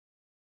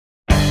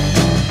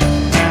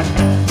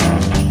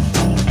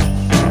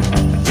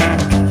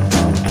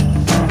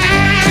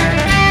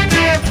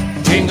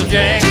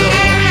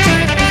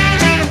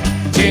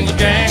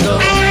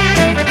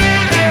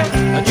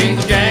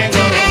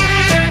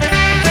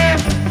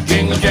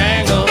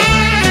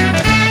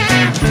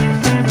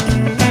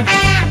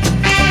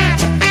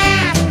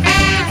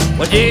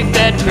dig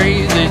that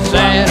crazy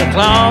Santa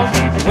Claus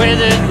with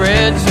his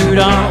red suit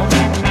on.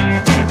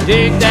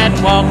 Dig that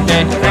walk,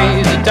 that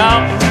crazy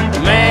talk,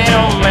 man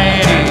oh man,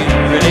 he's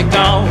really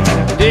gone.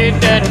 Dig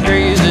that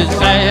crazy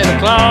Santa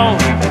Claus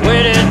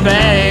with his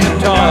bag of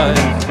toys.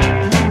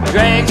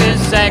 Drags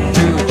his sack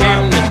through a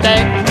chimney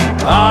stack,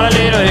 all the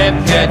little hip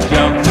cats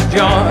jump for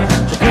joy.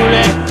 So cool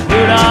it,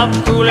 Rudolph,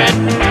 cool it,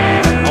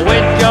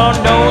 with your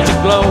nose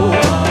aglow.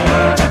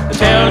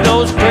 Tell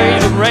those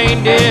crazy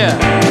reindeer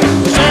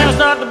Santa's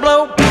not to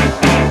blow.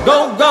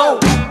 Go, go,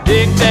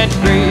 dig that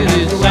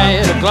crazy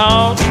Santa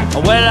Claus.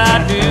 Well,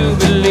 I do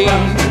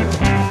believe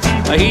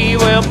he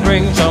will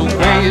bring some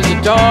crazy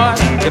toy.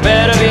 You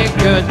better be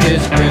good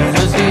this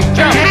Christmas Eve.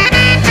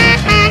 Jump!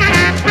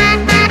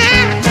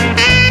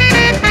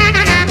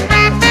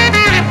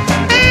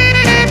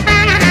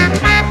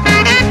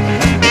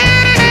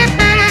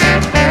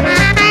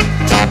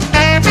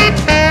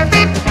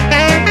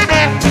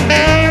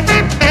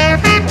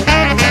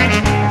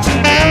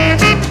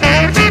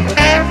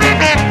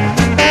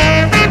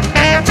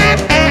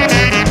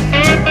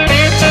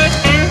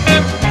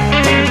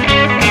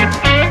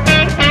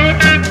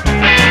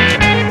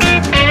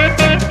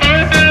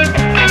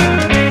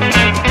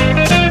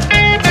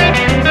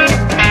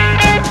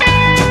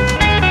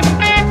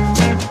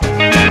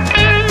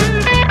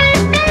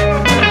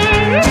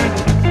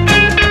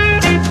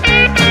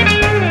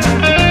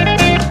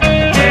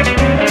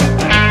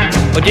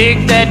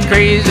 Dig that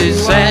crazy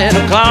Santa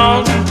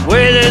Claus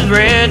with his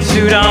red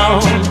suit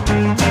on.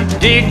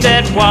 Dig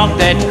that walk,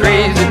 that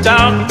crazy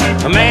talk,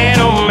 man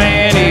oh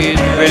man,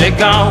 he's really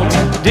gone.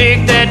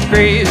 Dig that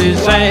crazy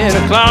Santa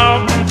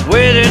Claus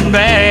with his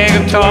bag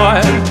of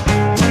toys.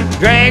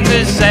 Drags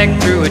his sack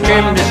through a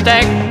chimney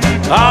stack,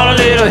 all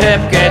the little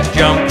hip cats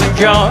jump for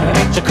joy.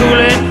 So cool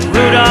it,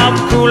 Rudolph,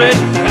 cool it,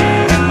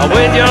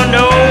 with your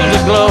nose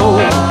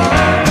aglow.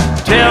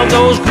 Tell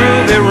those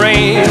groovy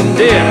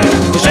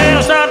reindeer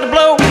Santa's not to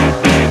blow.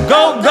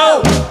 Go,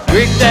 go,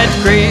 trick that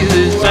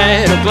crazy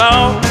Santa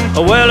Claus.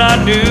 Well, I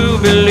do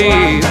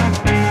believe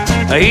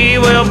he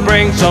will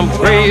bring some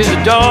crazy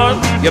toys.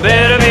 You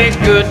better be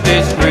good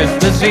this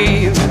Christmas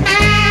Eve.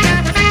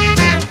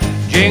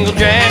 Jingle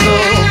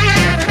jangle,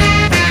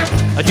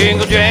 a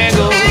jingle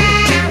jangle,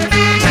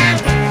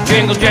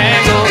 jingle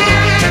jangle.